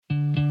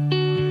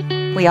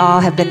We all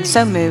have been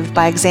so moved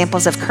by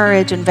examples of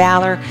courage and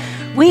valor.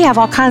 We have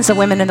all kinds of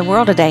women in the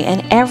world today,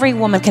 and every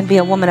woman can be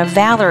a woman of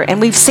valor. And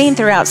we've seen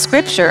throughout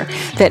Scripture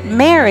that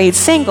married,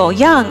 single,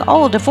 young,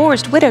 old,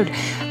 divorced, widowed,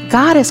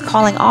 God is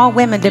calling all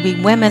women to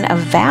be women of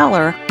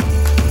valor.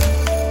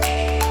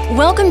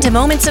 Welcome to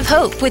Moments of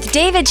Hope with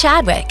David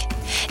Chadwick.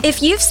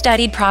 If you've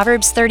studied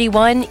Proverbs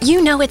 31,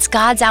 you know it's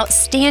God's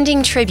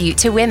outstanding tribute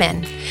to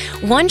women.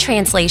 One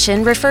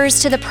translation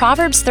refers to the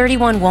Proverbs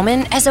 31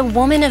 woman as a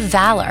woman of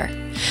valor.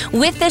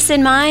 With this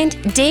in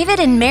mind, David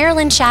and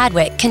Marilynn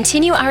Chadwick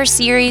continue our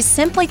series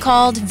simply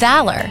called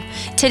Valor.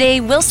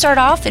 Today, we'll start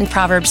off in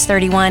Proverbs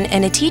 31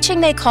 in a teaching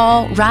they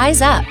call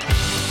Rise Up.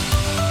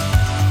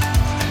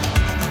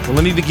 Well,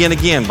 let me begin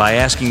again by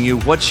asking you,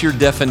 what's your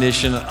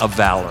definition of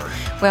valor?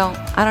 Well,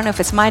 I don't know if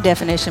it's my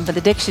definition, but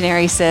the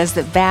dictionary says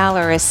that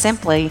valor is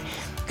simply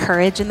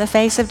courage in the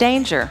face of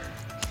danger.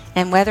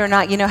 And whether or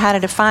not you know how to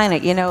define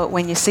it, you know it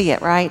when you see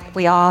it, right?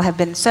 We all have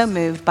been so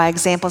moved by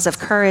examples of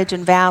courage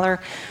and valor,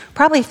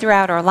 probably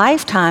throughout our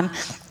lifetime.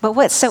 But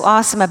what's so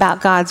awesome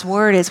about God's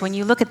Word is when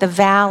you look at the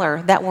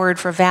valor, that word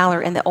for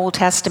valor in the Old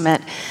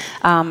Testament,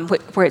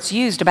 where it's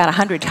used about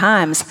 100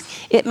 times,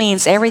 it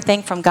means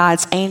everything from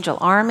God's angel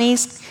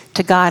armies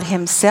to God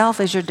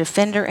himself as your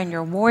defender and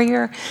your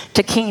warrior,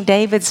 to King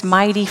David's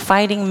mighty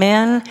fighting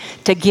men,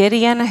 to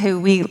Gideon, who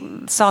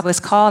we saw was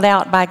called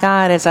out by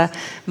God as a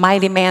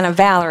mighty man of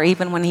valor,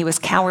 even when he was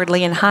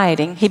cowardly and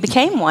hiding. He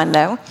became one,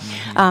 though.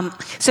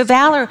 So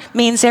valor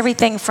means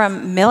everything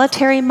from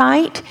military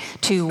might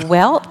to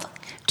wealth,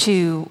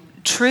 to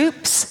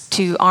troops,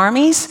 to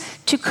armies,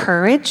 to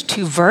courage,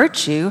 to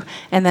virtue,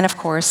 and then, of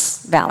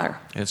course, valor.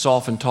 It's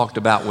often talked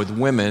about with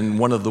women.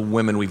 One of the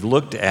women we've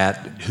looked at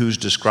who's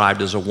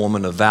described as a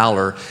woman of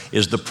valor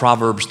is the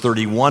Proverbs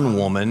 31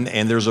 woman,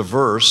 and there's a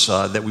verse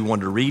that we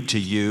wanted to read to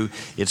you.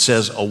 It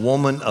says, a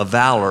woman of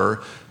valor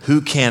who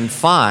can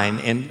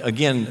find, and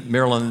again,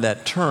 Marilynn,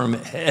 that term,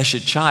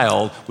 eshet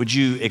child, would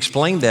you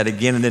explain that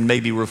again and then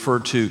maybe refer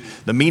to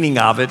the meaning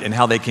of it and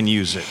how they can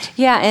use it?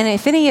 Yeah, and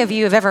if any of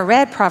you have ever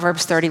read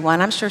Proverbs 31,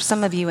 I'm sure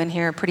some of you in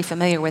here are pretty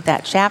familiar with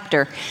that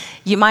chapter.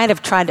 You might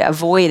have tried to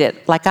avoid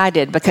it like I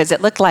did because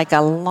it looked like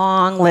a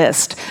long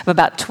list of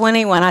about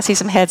 21, I see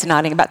some heads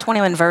nodding, about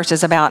 21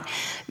 verses about,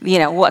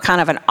 what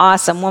kind of an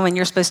awesome woman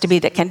you're supposed to be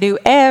that can do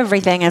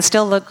everything and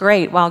still look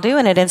great while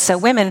doing it. And so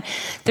women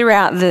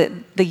throughout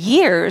the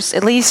years,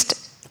 at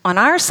least on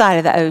our side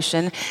of the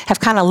ocean, have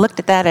kind of looked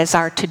at that as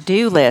our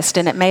to-do list,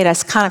 and it made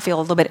us kind of feel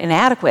a little bit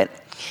inadequate.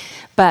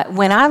 But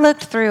when I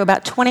looked through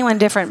about 21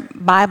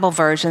 different Bible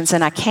versions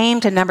and I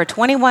came to number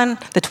 21,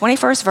 the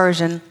 21st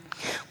version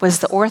was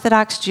the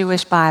Orthodox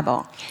Jewish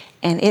Bible.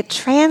 And it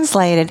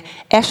translated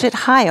eshet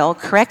chayil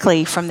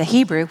correctly from the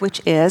Hebrew,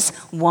 which is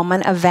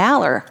woman of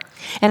valor.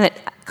 And it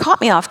caught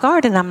me off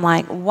guard, and I'm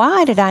like,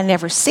 why did I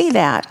never see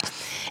that?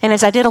 And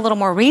as I did a little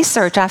more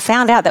research, I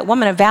found out that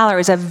woman of valor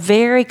is a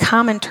very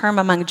common term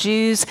among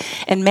Jews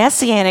and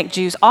Messianic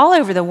Jews all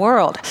over the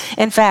world.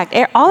 In fact,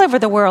 all over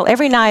the world,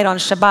 every night on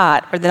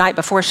Shabbat, or the night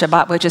before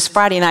Shabbat, which is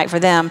Friday night for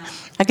them,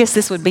 I guess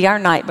this would be our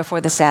night before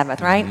the Sabbath,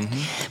 right?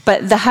 Mm-hmm.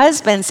 But the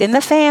husbands in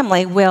the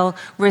family will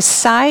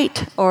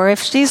recite, or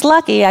if she's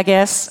lucky, I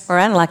guess, or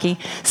unlucky,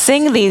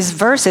 sing these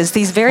verses,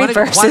 these very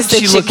verses. Why did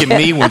she look at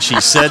me when she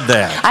said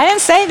that? I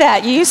didn't say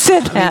that. You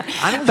said that.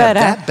 I don't have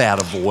that bad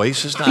a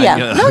voice. It's not,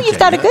 No, you've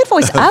got a good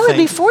voice. I would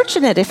be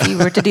fortunate if you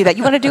were to do that.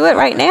 You want to do it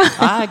right now?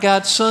 I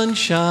got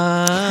sunshine.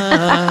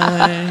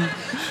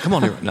 Come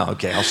on. No,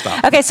 okay, I'll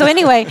stop. Okay, so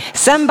anyway,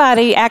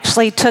 somebody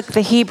actually took the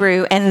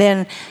Hebrew and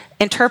then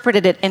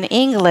interpreted it in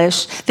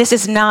English. This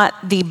is not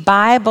the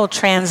Bible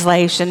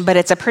translation, but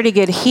it's a pretty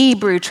good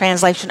Hebrew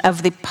translation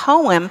of the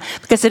poem,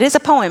 because it is a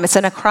poem. It's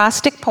an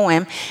acrostic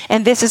poem,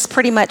 and this is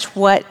pretty much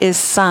what is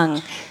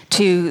sung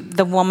to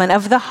the woman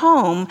of the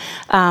home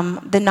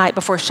the night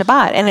before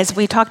Shabbat. And as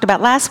we talked about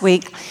last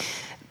week,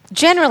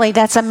 generally,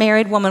 that's a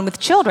married woman with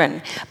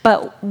children.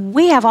 But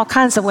we have all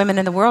kinds of women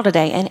in the world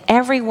today, and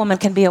every woman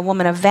can be a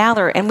woman of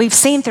valor. And we've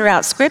seen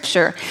throughout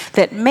Scripture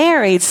that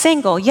married,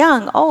 single,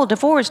 young, old,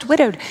 divorced,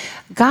 widowed,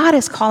 God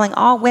is calling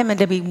all women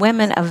to be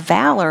women of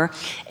valor.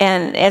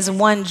 And as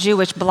one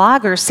Jewish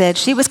blogger said,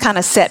 she was kind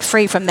of set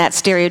free from that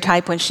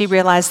stereotype when she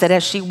realized that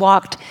as she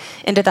walked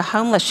into the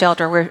homeless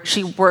shelter where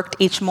she worked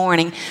each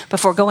morning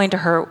before going to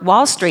her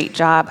Wall Street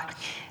job,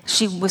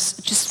 she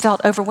just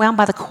felt overwhelmed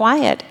by the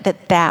quiet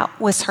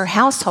that was her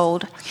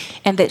household,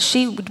 and that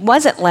she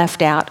wasn't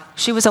left out.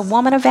 She was a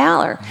woman of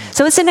valor.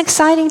 So it's an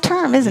exciting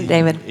term, isn't it,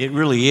 David? It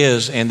really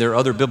is, and there are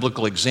other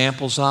biblical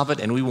examples of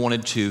it, and we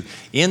wanted to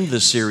end the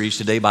series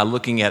today by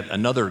looking at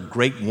another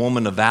great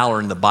woman of valor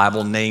in the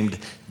Bible named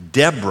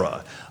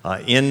Deborah.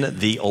 In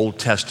the Old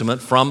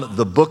Testament from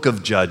the book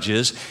of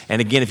Judges. And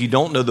again, if you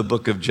don't know the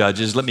book of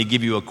Judges, let me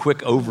give you a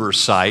quick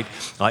oversight.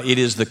 It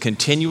is the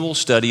continual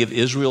study of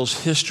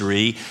Israel's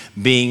history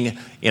being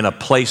in a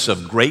place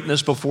of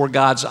greatness before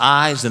God's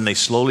eyes. Then they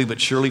slowly but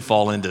surely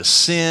fall into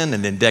sin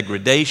and then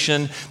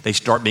degradation. They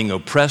start being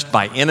oppressed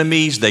by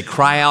enemies. They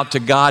cry out to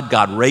God.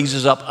 God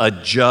raises up a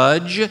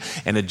judge,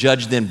 and a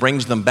judge then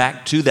brings them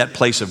back to that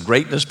place of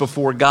greatness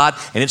before God.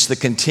 And it's the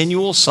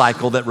continual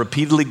cycle that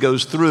repeatedly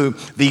goes through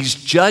these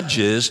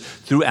judges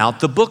throughout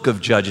the book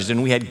of Judges.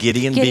 And we had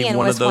Gideon being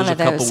one of those a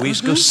couple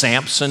weeks ago.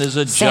 Samson is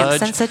a judge.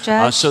 Samson's a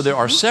judge. So there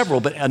are several.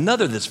 But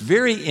another that's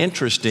very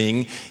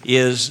interesting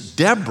is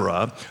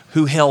Deborah,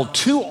 who held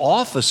two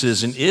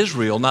offices in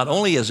Israel, not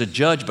only as a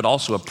judge, but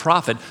also a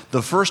prophet.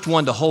 The first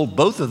one to hold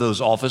both of those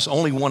offices,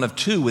 only one of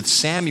two, with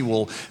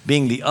Samuel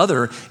being the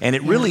other. And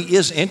it really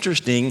is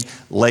interesting,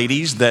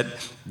 ladies, that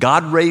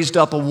God raised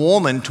up a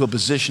woman to a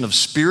position of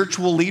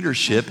spiritual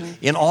leadership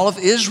in all of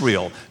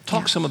Israel.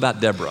 Talk some about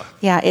Deborah.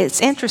 Yeah,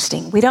 it's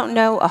interesting. We don't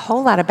know a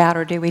whole lot about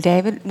her, do we,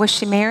 David? Was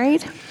she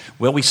married?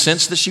 Well, we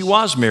sense that she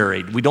was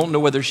married. We don't know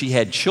whether she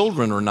had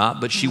children or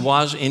not, but she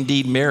was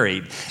indeed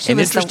married. And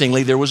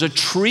interestingly, there was a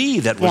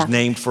tree that was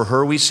named for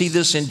her. We see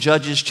this in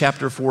Judges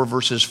chapter 4,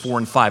 verses 4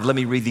 and 5. Let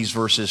me read these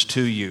verses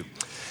to you.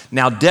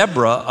 Now,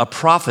 Deborah, a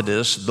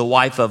prophetess, the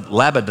wife of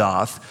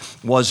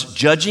Labadoth, was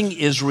judging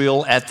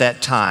Israel at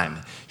that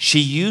time. She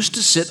used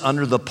to sit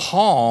under the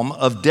palm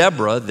of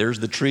Deborah, there's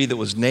the tree that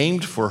was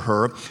named for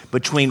her,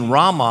 between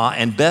Ramah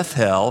and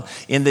Bethel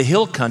in the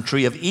hill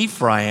country of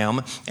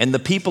Ephraim, and the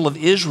people of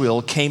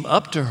Israel came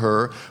up to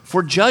her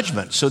for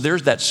judgment. So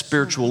there's that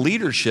spiritual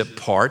leadership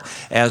part.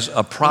 As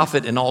a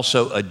prophet and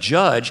also a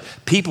judge,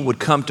 people would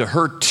come to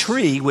her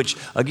tree, which,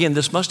 again,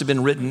 this must have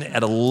been written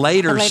at a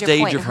later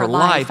stage of her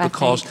life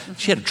because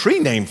she had a tree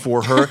named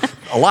for her.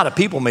 A lot of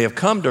people may have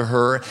come to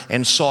her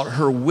and sought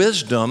her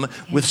wisdom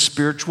with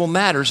spiritual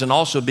matters, and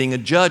also being a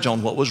judge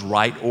on what was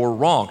right or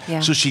wrong.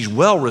 So she's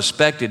well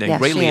respected and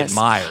greatly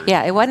admired.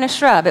 Yeah, it wasn't a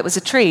shrub, it was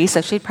a tree,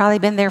 so she'd probably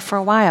been there for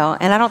a while.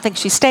 And I don't think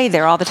she stayed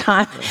there all the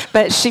time,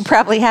 but she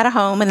probably had a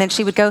home, and then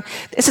she would go,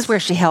 this is where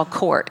she held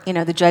court,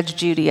 the Judge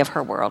Judy of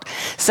her world.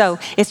 So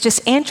it's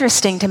just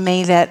interesting to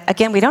me that,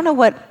 again, we don't know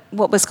what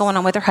was going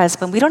on with her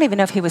husband. We don't even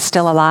know if he was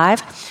still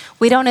alive.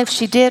 We don't know if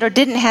she did or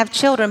didn't have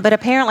children, but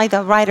apparently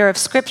the writer of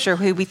Scripture,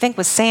 who we think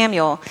was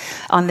Samuel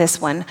on this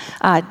one,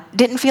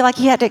 didn't feel like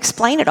he had to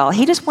explain it all.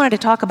 He just wanted to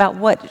talk about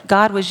what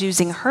God was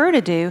using her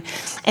to do.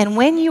 And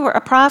when you were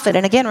a prophet,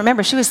 and again,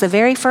 remember, she was the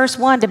very first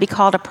one to be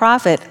called a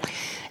prophet,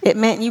 it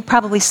meant you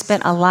probably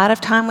spent a lot of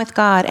time with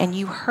God and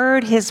you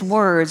heard his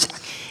words,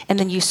 and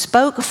then you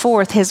spoke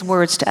forth his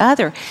words to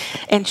others.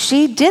 And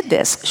she did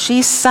this.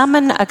 She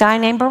summoned a guy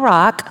named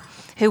Barak,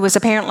 who was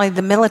apparently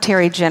the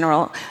military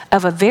general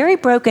of a very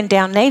broken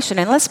down nation.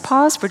 And let's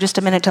pause for just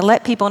a minute to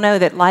let people know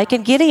that, like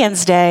in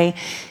Gideon's day,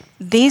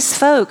 these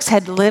folks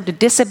had lived a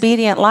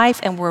disobedient life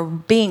and were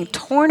being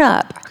torn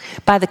up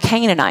by the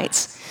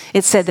Canaanites.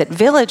 It said that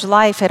village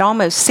life had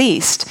almost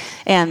ceased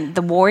and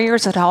the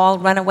warriors had all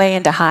run away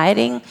into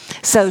hiding.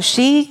 So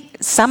she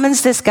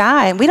summons this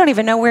guy, and we don't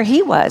even know where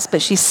he was,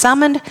 but she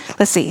summoned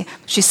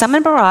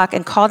Barak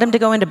and called him to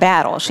go into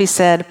battle. She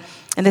said,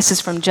 and this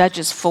is from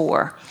Judges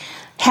 4,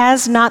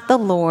 "Has not the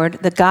Lord,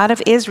 the God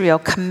of Israel,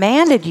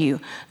 commanded you,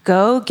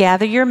 go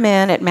gather your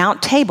men at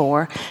Mount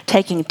Tabor,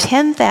 taking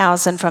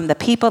 10,000 from the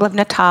people of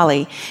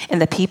Naphtali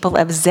and the people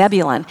of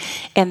Zebulun?"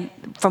 And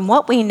from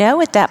what we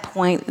know at that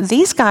point,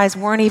 these guys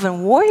weren't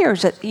even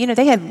warriors.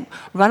 They had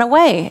run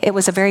away. It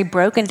was a very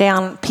broken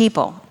down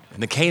people.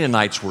 And the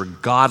Canaanites were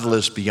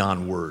godless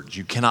beyond words.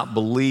 You cannot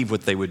believe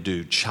what they would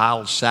do.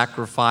 Child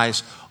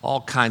sacrifice, all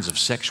kinds of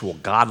sexual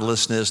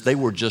godlessness. They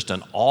were just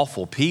an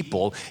awful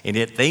people, and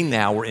yet they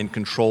now were in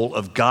control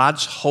of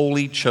God's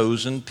holy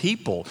chosen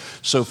people.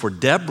 So for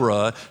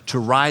Deborah to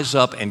rise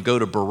up and go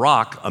to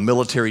Barak, a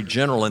military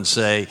general, and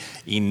say,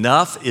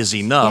 enough is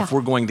enough,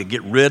 we're going to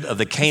get rid of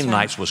the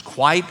Canaanites, was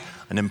quite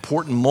an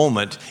important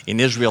moment in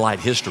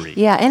Israelite history.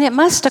 Yeah, and it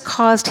must have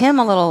caused him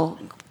a little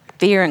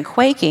fear and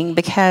quaking,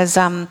 because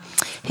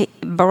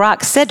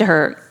Barak said to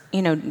her,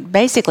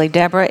 basically,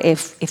 Deborah,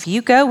 if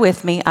you go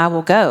with me, I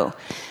will go.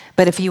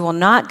 But if you will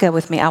not go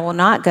with me, I will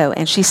not go.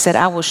 And she said,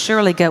 I will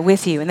surely go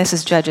with you. And this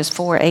is Judges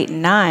 4, 8,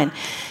 and 9.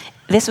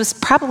 This was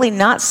probably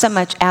not so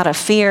much out of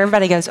fear.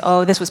 Everybody goes,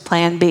 oh, this was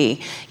plan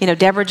B.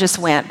 Deborah just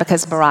went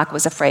because Barak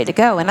was afraid to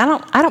go. And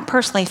I don't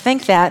personally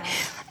think that.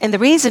 And the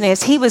reason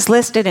is he was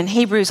listed in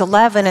Hebrews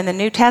 11 in the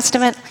New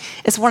Testament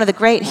as one of the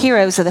great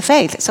heroes of the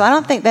faith. So I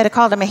don't think they'd have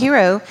called him a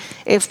hero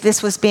if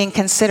this was being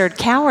considered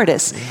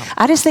cowardice. Yeah.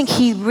 I just think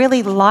he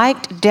really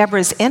liked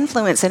Deborah's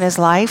influence in his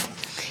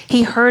life.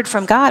 He heard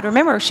from God.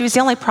 Remember, she was the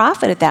only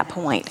prophet at that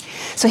point.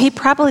 So he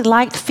probably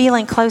liked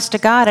feeling close to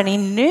God, and he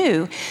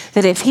knew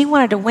that if he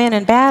wanted to win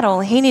in battle,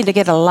 he needed to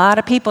get a lot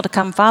of people to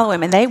come follow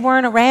him, and they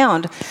weren't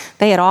around.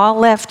 They had all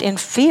left in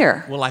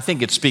fear. Well, I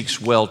think it speaks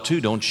well, too,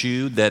 don't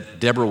you, that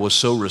Deborah was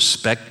so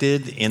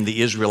respected in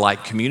the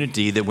Israelite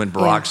community that when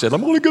Barak said,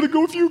 I'm only going to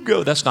go if you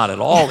go, that's not at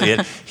all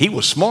it. He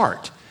was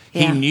smart.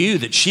 He Yeah. knew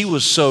that she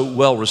was so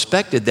well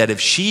respected that if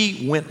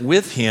she went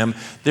with him,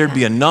 there'd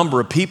be a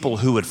number of people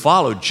who would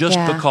follow just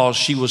Yeah. because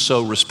she was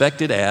so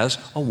respected as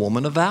a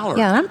woman of valor.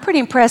 Yeah, and I'm pretty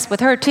impressed with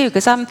her too,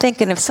 because I'm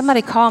thinking if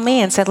somebody called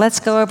me and said,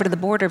 let's go over to the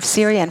border of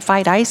Syria and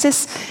fight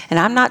ISIS, and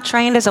I'm not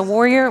trained as a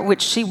warrior,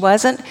 which she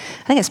wasn't,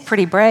 I think it's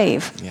pretty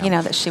brave,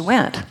 that she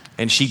went.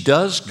 And she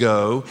does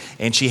go,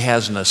 and she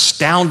has an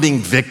astounding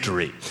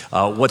victory.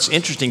 What's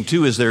interesting,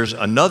 too, is there's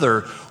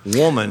another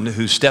woman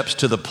who steps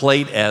to the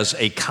plate as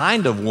a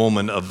kind of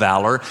woman of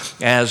valor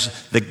as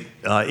the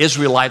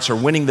Israelites are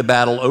winning the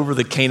battle over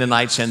the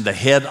Canaanites, and the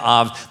head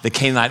of the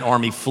Canaanite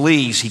army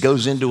flees. He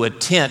goes into a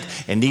tent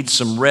and needs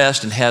some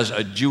rest and has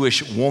a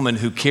Jewish woman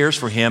who cares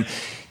for him.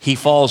 He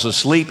falls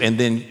asleep, and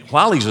then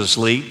while he's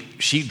asleep,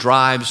 she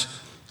drives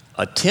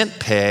a tent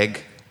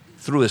peg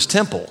through his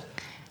temple.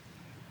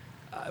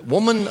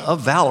 Woman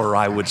of valor,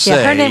 I would say.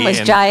 Yeah, her name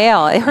was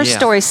Jael. Her Yeah.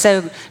 story's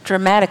so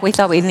dramatic, we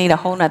thought we'd need a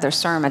whole nother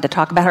sermon to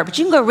talk about her. But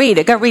you can go read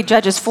it. Go read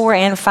Judges 4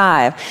 and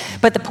 5.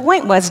 But the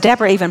point was,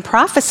 Deborah even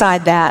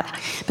prophesied that,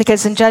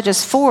 because in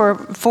Judges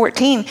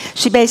 4:14,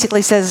 she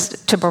basically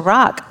says to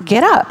Barak,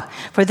 get up,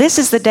 for this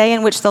is the day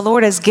in which the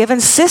Lord has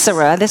given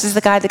Sisera, this is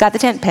the guy that got the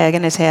tent peg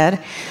in his head,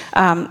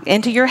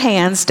 into your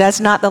hands.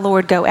 Does not the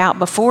Lord go out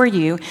before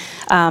you?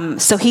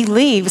 So he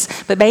leaves.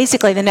 But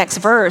basically, the next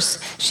verse,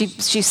 she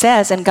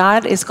says, and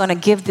God is going to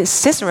give this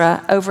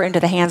Sisera over into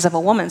the hands of a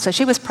woman. So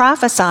she was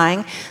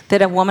prophesying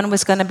that a woman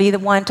was going to be the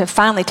one to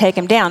finally take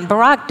him down.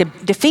 Barak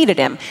defeated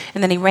him,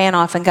 and then he ran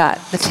off and got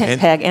the tent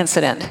peg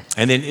incident.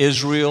 And then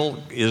Israel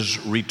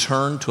is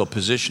returned to a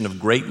position of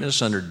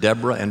greatness under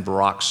Deborah and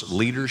Barak's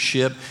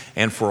leadership.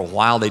 And for a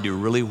while, they do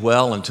really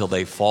well until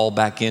they fall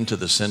back into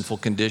the sinful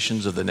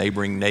conditions of the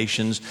neighboring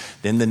nations.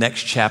 Then the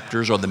next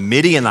chapters are the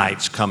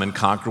Midianites come and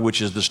conquer,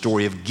 which is the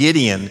story of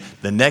Gideon,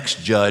 the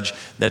next judge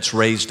that's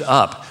raised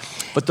up.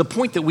 But the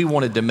point that we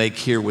wanted to make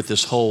here with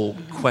this whole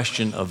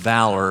question of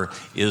valor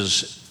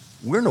is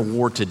we're in a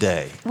war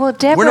today. Well,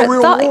 Deborah we're in a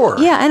real war.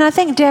 Yeah, and I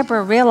think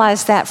Deborah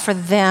realized that for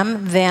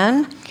them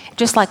then,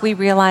 just like we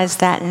realize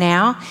that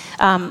now.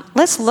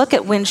 Let's look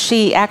at when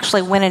she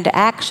actually went into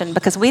action,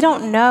 because we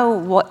don't know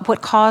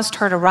what caused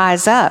her to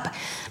rise up.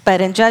 But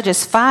in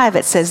Judges 5,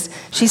 it says,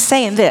 she's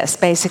saying this,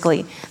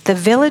 basically, the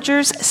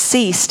villagers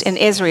ceased in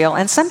Israel.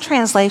 And some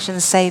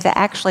translations say that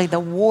actually the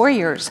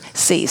warriors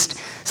ceased.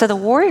 So the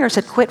warriors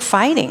had quit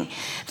fighting.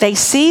 They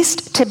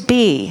ceased to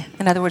be,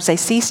 in other words, they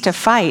ceased to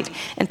fight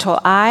until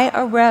I,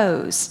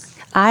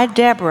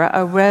 Deborah,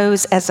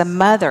 arose as a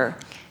mother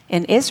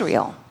in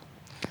Israel.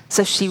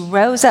 So she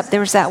rose up.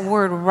 There was that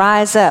word,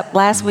 rise up.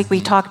 Last week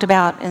we talked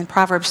about in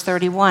Proverbs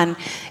 31,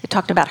 it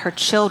talked about her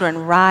children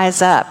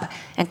rise up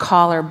and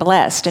call her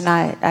blessed. And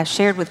I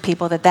shared with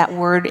people that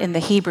word in the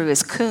Hebrew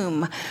is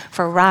kum,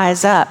 for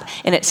rise up.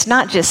 And it's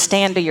not just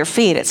stand to your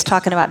feet. It's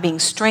talking about being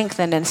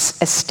strengthened and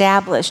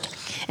established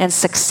and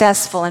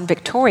successful and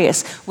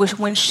victorious. Which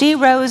when she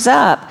rose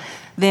up,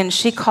 then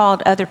she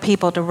called other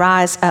people to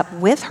rise up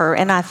with her.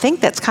 And I think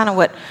that's kind of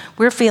what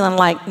we're feeling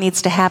like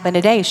needs to happen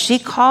today. She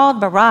called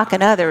Barak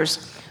and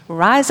others,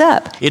 rise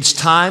up. It's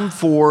time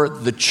for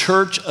the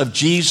Church of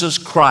Jesus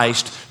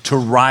Christ to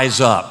rise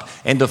up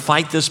and to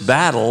fight this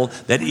battle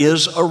that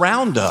is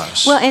around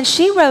us. Well, and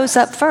she rose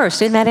up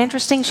first. Isn't that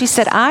interesting? She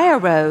said, I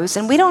arose,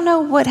 and we don't know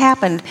what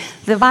happened.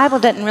 The Bible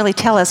doesn't really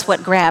tell us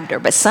what grabbed her,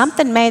 but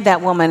something made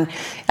that woman,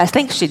 I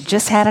think she'd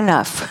just had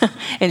enough.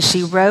 And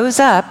she rose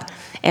up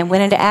and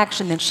went into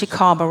action. Then she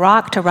called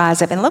Barak to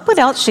rise up. And look what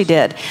else she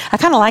did. I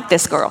kind of like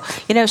this girl.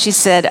 She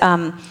said,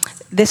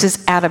 this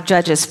is out of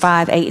Judges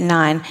 5, 8, and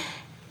 9.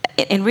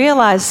 And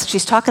realize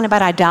she's talking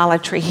about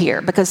idolatry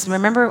here. Because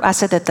remember I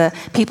said that the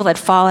people had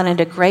fallen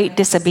into great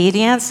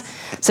disobedience?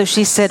 So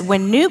she said,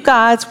 when new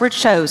gods were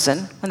chosen,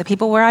 when the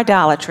people were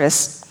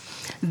idolatrous,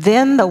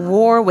 then the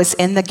war was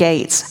in the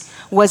gates.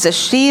 Was a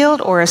shield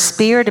or a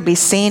spear to be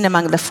seen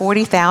among the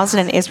 40,000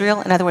 in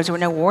Israel? In other words, there were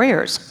no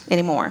warriors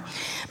anymore.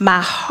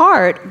 My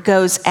heart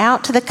goes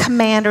out to the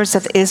commanders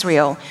of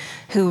Israel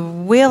who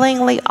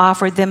willingly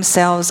offered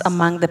themselves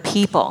among the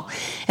people.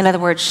 In other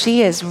words,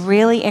 she is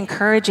really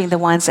encouraging the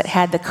ones that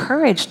had the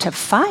courage to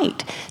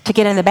fight, to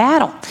get in the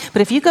battle.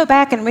 But if you go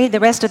back and read the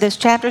rest of these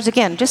chapters,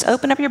 again, just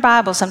open up your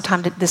Bible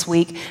sometime this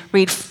week,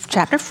 read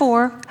chapter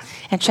 4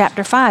 and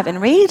chapter 5,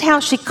 and read how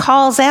she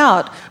calls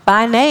out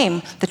by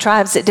name the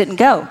tribes that didn't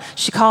go.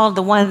 She called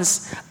the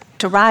ones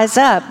to rise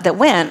up that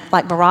went,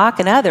 like Barak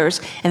and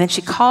others, and then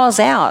she calls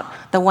out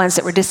the ones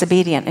that were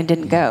disobedient and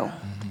didn't go.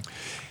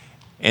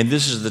 And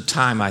this is the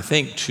time, I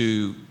think,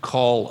 to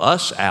call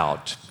us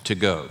out to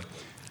go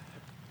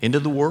into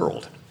the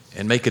world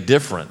and make a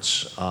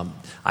difference.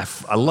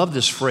 I love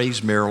this phrase,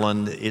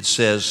 Marilynn. It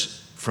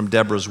says, from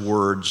Deborah's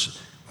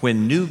words,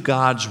 when new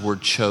gods were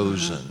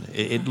chosen.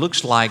 It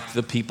looks like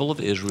the people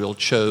of Israel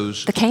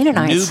chose the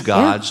Canaanites, new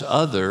gods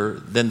other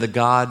than the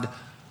God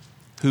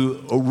who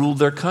ruled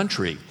their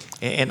country.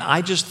 And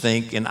I just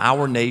think in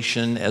our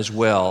nation as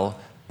well,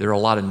 there are a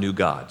lot of new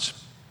gods.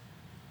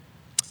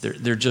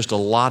 There are just a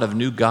lot of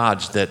new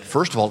gods that,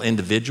 first of all,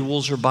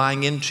 individuals are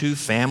buying into,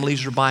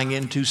 families are buying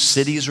into,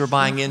 cities are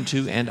buying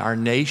into, and our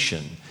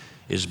nation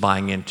is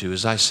buying into.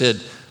 As I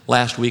said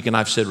last week, and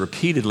I've said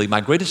repeatedly, my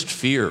greatest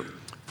fear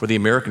for the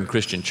American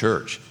Christian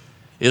church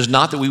is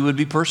not that we would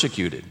be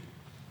persecuted.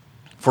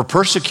 For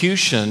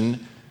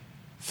persecution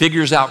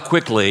figures out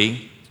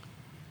quickly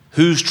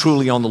who's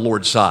truly on the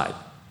Lord's side.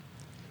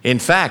 In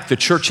fact, the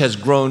church has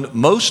grown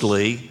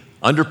mostly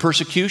under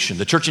persecution.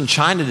 The church in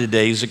China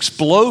today is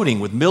exploding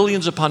with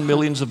millions upon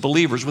millions of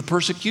believers with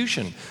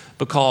persecution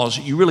because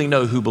you really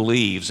know who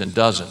believes and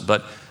doesn't.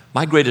 But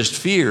my greatest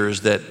fear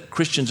is that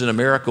Christians in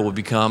America will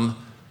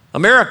become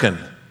American.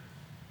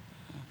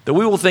 That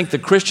we will think the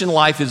Christian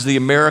life is the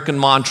American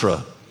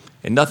mantra,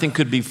 and nothing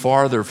could be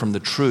farther from the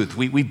truth.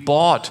 We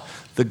bought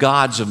the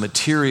gods of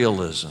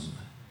materialism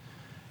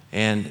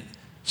and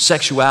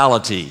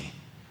sexuality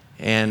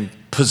and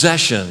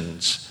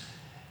possessions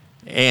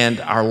and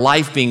our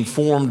life being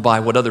formed by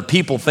what other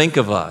people think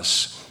of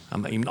us. I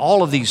mean,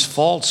 all of these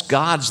false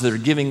gods that are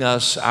giving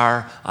us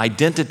our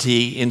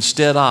identity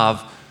instead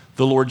of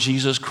the Lord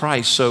Jesus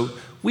Christ. So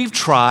we've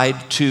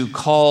tried to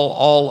call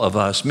all of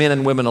us, men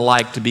and women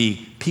alike, to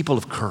be people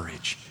of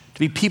courage, to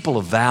be people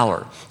of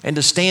valor, and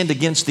to stand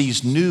against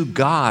these new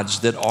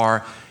gods that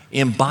are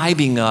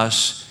imbibing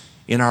us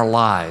in our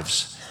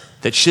lives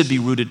that should be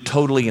rooted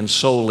totally and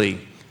solely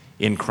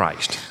in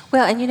Christ.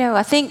 Well, and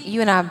I think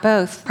you and I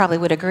both probably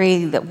would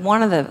agree that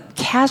one of the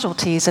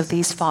casualties of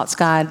these false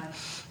gods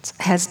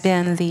has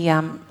been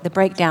the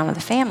breakdown of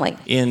the family.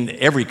 In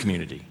every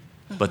community,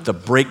 but the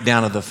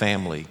breakdown of the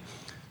family.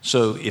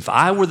 So if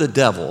I were the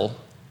devil,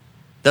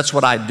 that's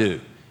what I'd do.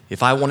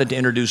 If I wanted to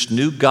introduce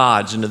new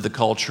gods into the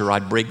culture,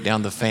 I'd break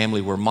down the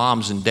family where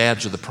moms and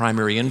dads are the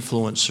primary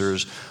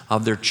influencers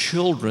of their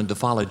children to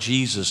follow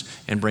Jesus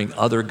and bring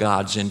other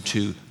gods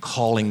into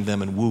calling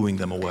them and wooing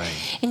them away.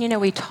 And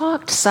we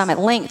talked some at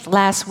length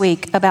last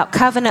week about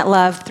covenant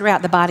love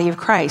throughout the body of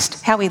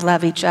Christ, how we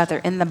love each other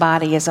in the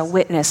body as a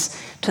witness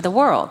to the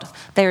world.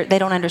 They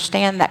don't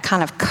understand that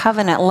kind of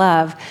covenant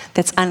love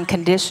that's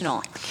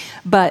unconditional.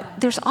 But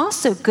there's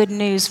also good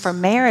news for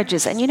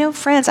marriages. And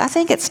friends, I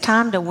think it's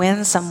time to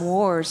win some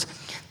wars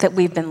that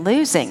we've been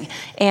losing.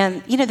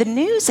 And the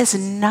news is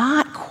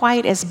not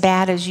quite as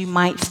bad as you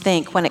might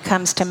think when it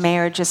comes to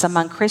marriages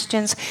among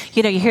Christians.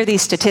 You hear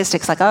these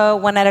statistics like,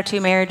 1 out of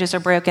 2 marriages are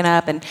broken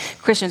up and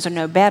Christians are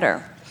no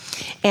better.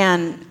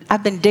 And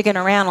I've been digging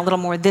around a little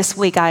more this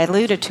week. I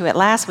alluded to it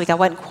last week. I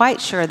wasn't quite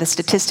sure of the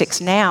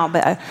statistics now,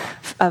 but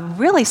a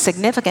really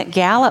significant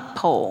Gallup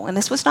poll, and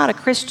this was not a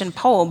Christian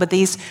poll, but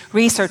these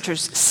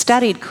researchers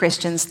studied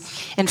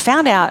Christians and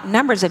found out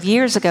numbers of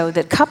years ago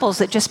that couples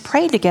that just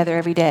prayed together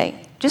every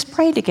day,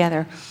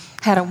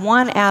 had a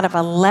 1 out of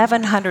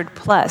 1,100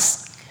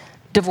 plus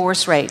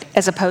divorce rate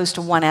as opposed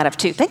to 1 out of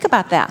 2. Think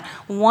about that.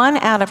 1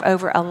 out of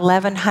over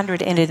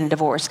 1,100 ended in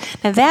divorce.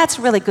 Now that's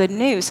really good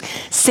news.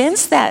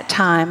 Since that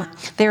time,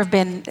 there have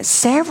been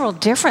several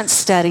different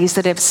studies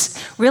that have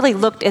really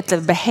looked at the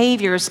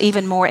behaviors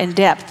even more in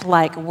depth,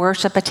 like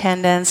worship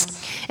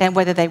attendance and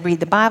whether they read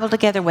the Bible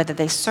together, whether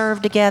they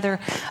serve together,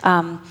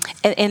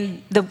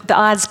 and the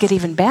odds get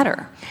even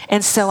better.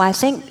 And so I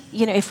think,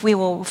 if we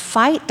will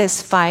fight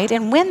this fight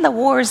and win the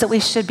wars that we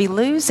should be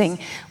losing,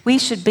 we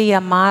should be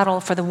a model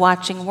for the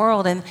watching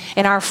world. And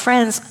our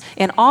friends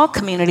in all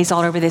communities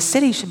all over this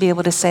city should be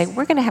able to say,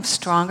 we're going to have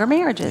stronger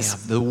marriages.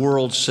 Yeah, the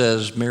world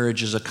says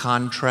marriage is a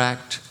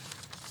contract.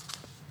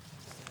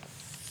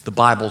 The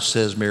Bible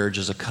says marriage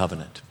is a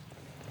covenant.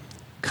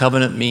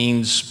 Covenant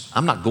means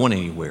I'm not going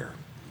anywhere.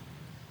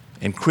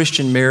 And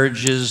Christian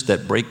marriages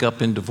that break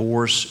up in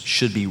divorce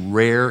should be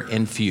rare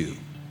and few.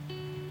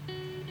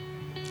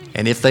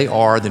 And if they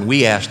are, then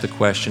we ask the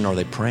question, are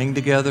they praying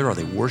together? Are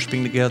they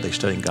worshiping together? Are they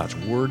studying God's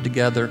Word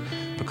together?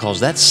 Because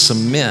that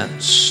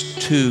cements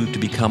two to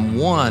become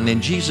one.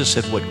 And Jesus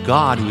said, what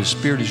God, who His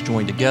Spirit has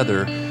joined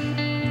together,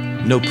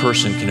 no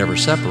person can ever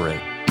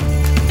separate.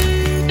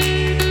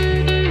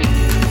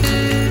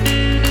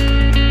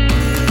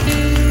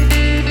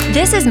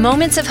 This is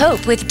Moments of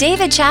Hope with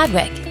David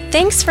Chadwick.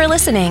 Thanks for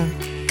listening.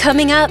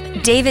 Coming up,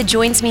 David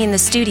joins me in the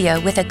studio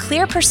with a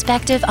clear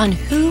perspective on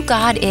who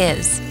God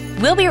is.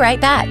 We'll be right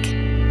back.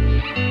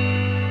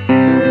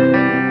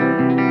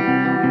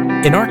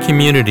 In our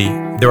community,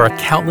 there are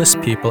countless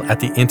people at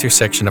the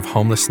intersection of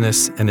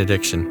homelessness and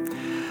addiction.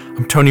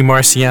 I'm Tony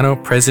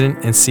Marciano,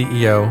 President and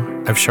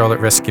CEO of Charlotte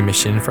Rescue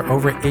Mission. For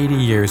over 80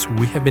 years,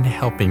 we have been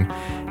helping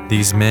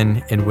these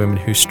men and women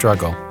who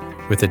struggle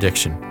with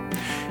addiction.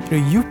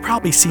 You've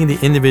probably seen the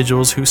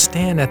individuals who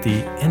stand at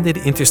the end of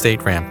the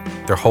interstate ramp.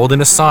 They're holding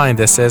a sign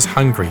that says,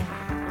 "Hungry,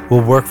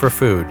 will work for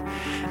food."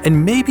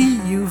 And maybe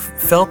you've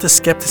felt the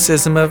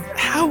skepticism of,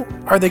 how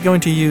are they going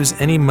to use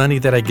any money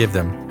that I give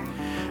them?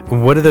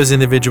 What do those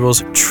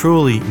individuals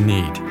truly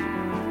need?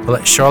 Well,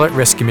 at Charlotte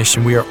Rescue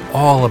Mission, we are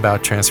all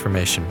about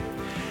transformation.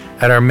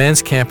 At our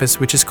men's campus,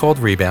 which is called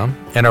Rebound,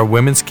 and our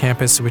women's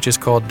campus, which is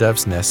called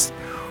Dove's Nest,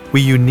 we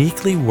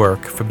uniquely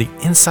work from the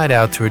inside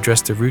out to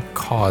address the root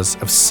cause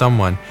of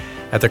someone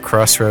at the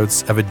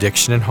crossroads of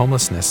addiction and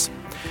homelessness.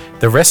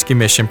 The Rescue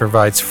Mission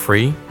provides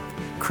free,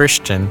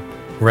 Christian,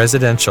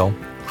 residential,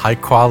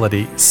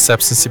 high-quality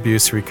substance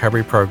abuse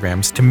recovery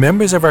programs to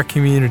members of our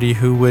community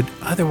who would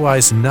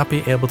otherwise not be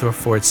able to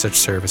afford such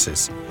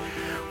services.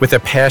 With a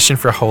passion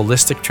for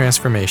holistic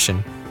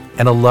transformation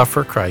and a love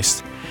for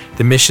Christ,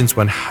 the Mission's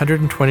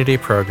 120-day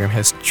program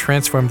has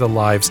transformed the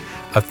lives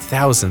of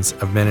thousands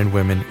of men and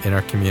women in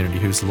our community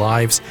whose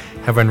lives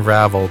have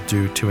unraveled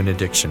due to an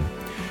addiction.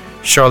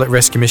 Charlotte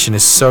Rescue Mission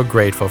is so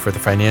grateful for the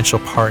financial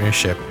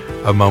partnership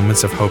of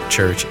Moments of Hope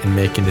Church in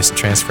making this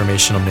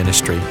transformational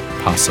ministry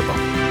possible.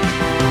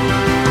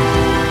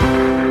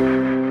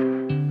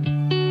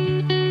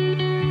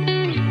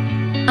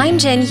 I'm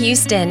Jen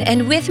Houston,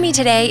 and with me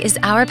today is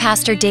our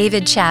pastor,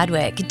 David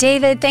Chadwick.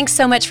 David, thanks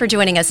so much for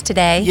joining us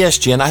today. Yes,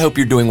 Jen, I hope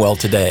you're doing well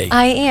today.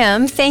 I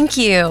am, thank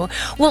you.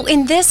 Well,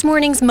 in this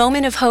morning's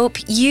Moment of Hope,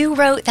 you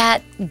wrote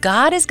that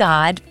God is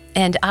God,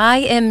 and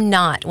I am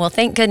not. Well,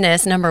 thank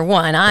goodness, number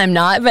one, I'm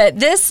not, but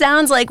this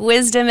sounds like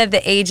wisdom of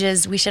the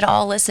ages we should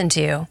all listen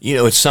to. You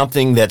know, it's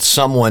something that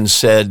someone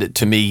said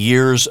to me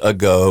years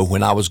ago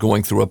when I was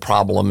going through a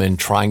problem and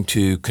trying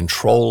to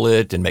control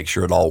it and make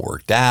sure it all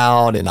worked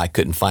out, and I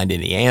couldn't find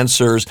any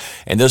answers.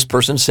 And this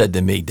person said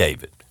to me,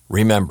 David,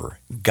 remember,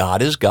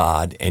 God is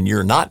God, and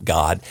you're not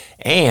God,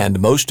 and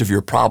most of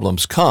your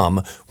problems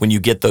come when you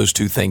get those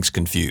two things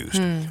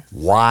confused.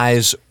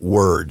 Wise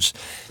words.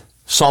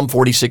 Psalm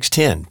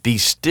 46:10, be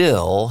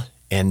still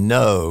and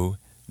know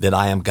that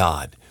I am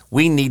God.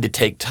 We need to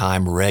take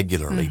time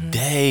regularly,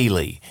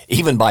 daily,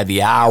 even by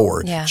the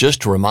hour,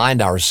 just to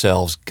remind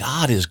ourselves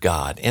God is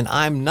God and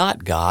I'm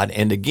not God.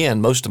 And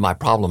again, most of my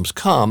problems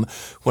come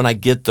when I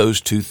get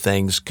those two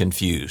things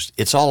confused.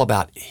 It's all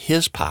about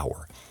His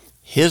power,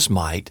 His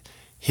might,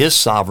 His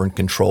sovereign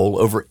control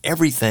over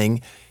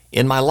everything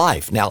in my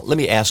life. Now, let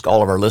me ask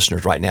all of our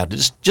listeners right now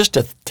just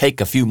to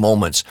take a few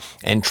moments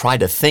and try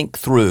to think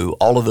through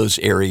all of those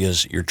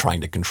areas you're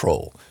trying to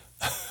control.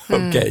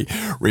 Okay,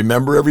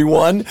 remember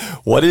everyone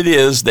what it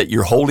is that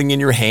you're holding in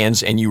your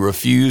hands and you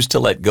refuse to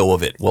let go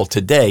of it. Well,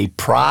 today,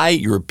 pry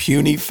your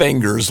puny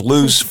fingers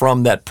loose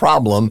from that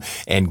problem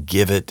and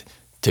give it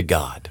to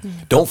God.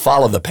 Don't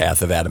follow the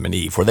path of Adam and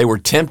Eve, for they were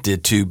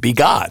tempted to be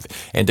God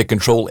and to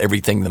control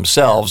everything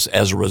themselves.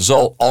 As a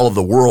result, all of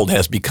the world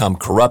has become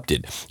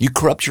corrupted. You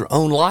corrupt your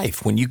own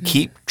life when you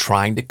keep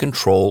trying to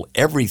control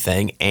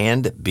everything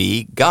and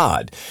be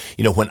God.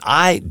 You know, when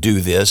I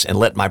do this and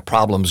let my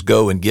problems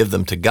go and give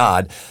them to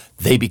God,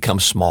 they become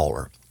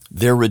smaller.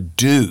 They're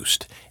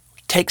reduced.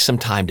 Take some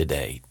time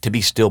today to be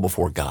still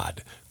before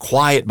God,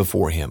 quiet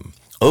before Him.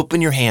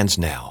 Open your hands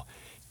now.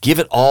 Give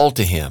it all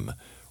to Him.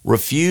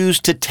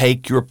 Refuse to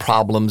take your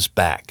problems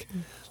back.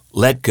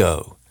 Let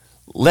go.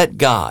 Let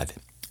God.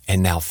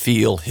 And now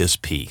feel His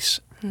peace.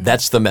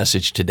 That's the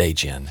message today,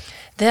 Jen.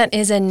 That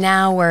is a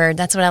now word.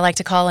 That's what I like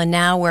to call a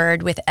now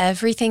word. With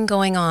everything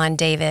going on,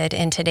 David,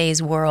 in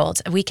today's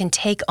world, we can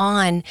take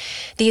on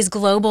these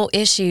global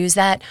issues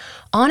that,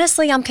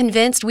 honestly, I'm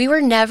convinced we were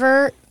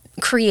never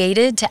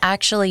created to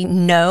actually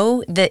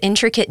know the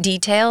intricate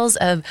details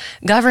of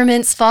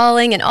governments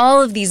falling and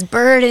all of these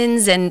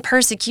burdens and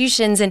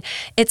persecutions. And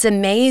it's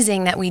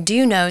amazing that we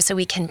do know so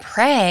we can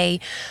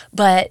pray.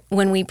 But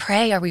when we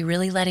pray, are we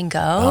really letting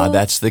go?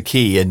 That's the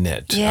key, isn't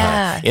it?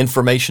 Yeah.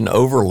 Information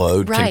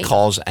overload can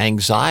cause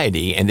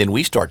anxiety, and then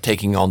we start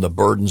taking on the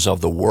burdens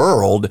of the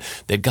world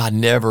that God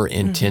never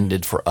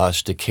intended for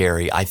us to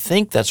carry. I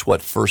think that's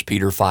what 1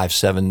 Peter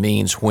 5:7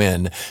 means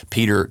when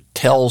Peter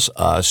tells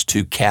us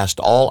to cast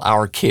all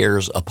our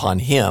cares upon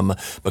Him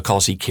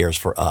because He cares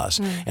for us.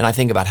 And I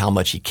think about how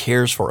much He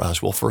cares for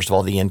us. Well, first of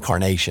all, the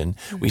incarnation.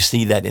 We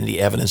see that in the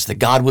evidence that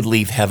God would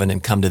leave heaven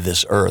and come to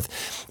this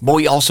earth. But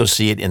we also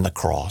see it in the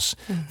cross.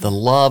 The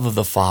love of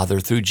the Father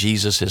through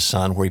Jesus, His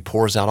Son, where He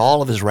pours out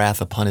all of His wrath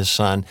upon His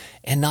Son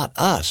and not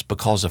us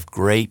because of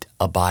great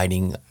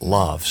abiding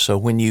love. So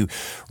when you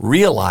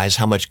realize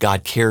how much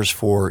God cares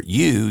for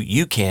you,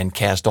 you can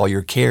cast all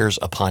your cares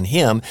upon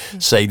Him.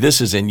 Say,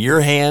 this is in your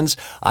hands.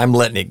 I'm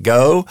letting it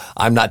go.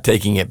 I'm not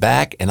taking it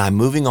back. And I'm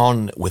moving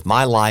on with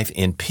my life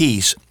in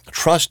peace,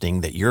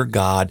 trusting that you're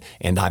God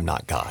and I'm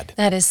not God.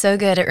 That is so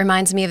good. It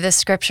reminds me of this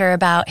scripture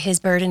about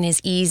His burden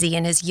is easy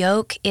and His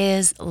yoke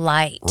is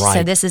light. Right.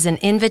 So this is an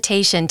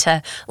invitation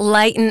to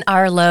lighten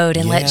our load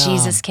and let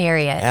Jesus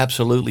carry it.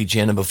 Absolutely,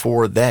 Jen. And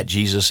before that,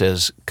 Jesus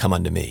says, come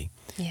unto me.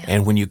 Yeah.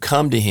 And when you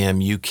come to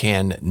Him, you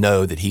can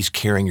know that He's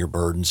carrying your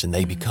burdens and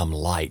they become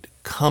light.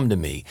 Come to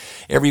me.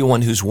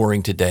 Everyone who's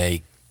worrying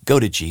today, go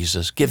to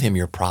Jesus, give Him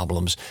your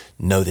problems,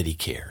 know that He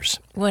cares.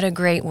 What a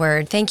great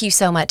word. Thank you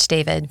so much,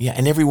 David. Yeah,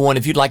 and everyone,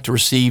 if you'd like to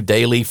receive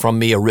daily from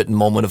me a written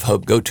moment of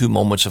hope, go to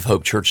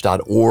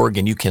momentsofhopechurch.org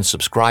and you can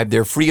subscribe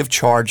there free of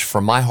charge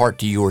from my heart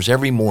to yours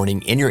every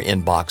morning in your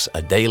inbox,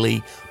 a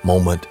daily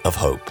moment of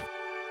hope.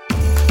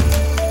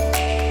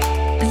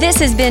 This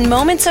has been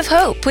Moments of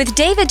Hope with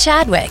David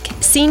Chadwick,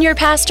 Senior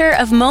Pastor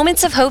of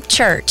Moments of Hope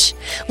Church.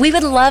 We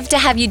would love to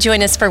have you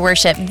join us for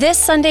worship this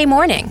Sunday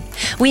morning.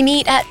 We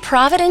meet at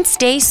Providence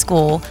Day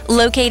School,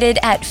 located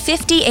at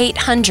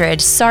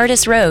 5800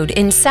 Sardis Road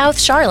in South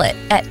Charlotte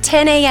at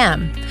 10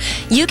 a.m.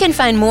 You can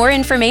find more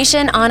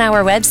information on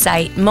our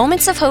website,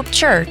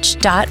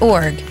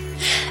 momentsofhopechurch.org.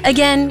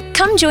 Again,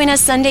 come join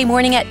us Sunday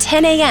morning at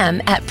 10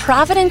 a.m. at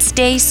Providence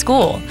Day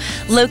School,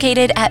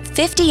 located at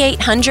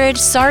 5800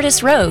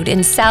 Sardis Road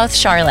in South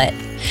Charlotte.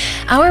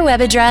 Our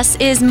web address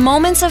is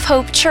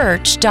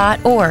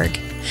momentsofhopechurch.org.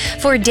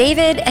 For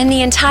David and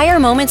the entire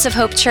Moments of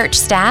Hope Church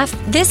staff,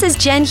 this is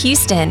Jen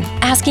Houston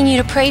asking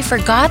you to pray for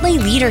godly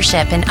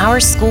leadership in our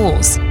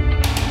schools.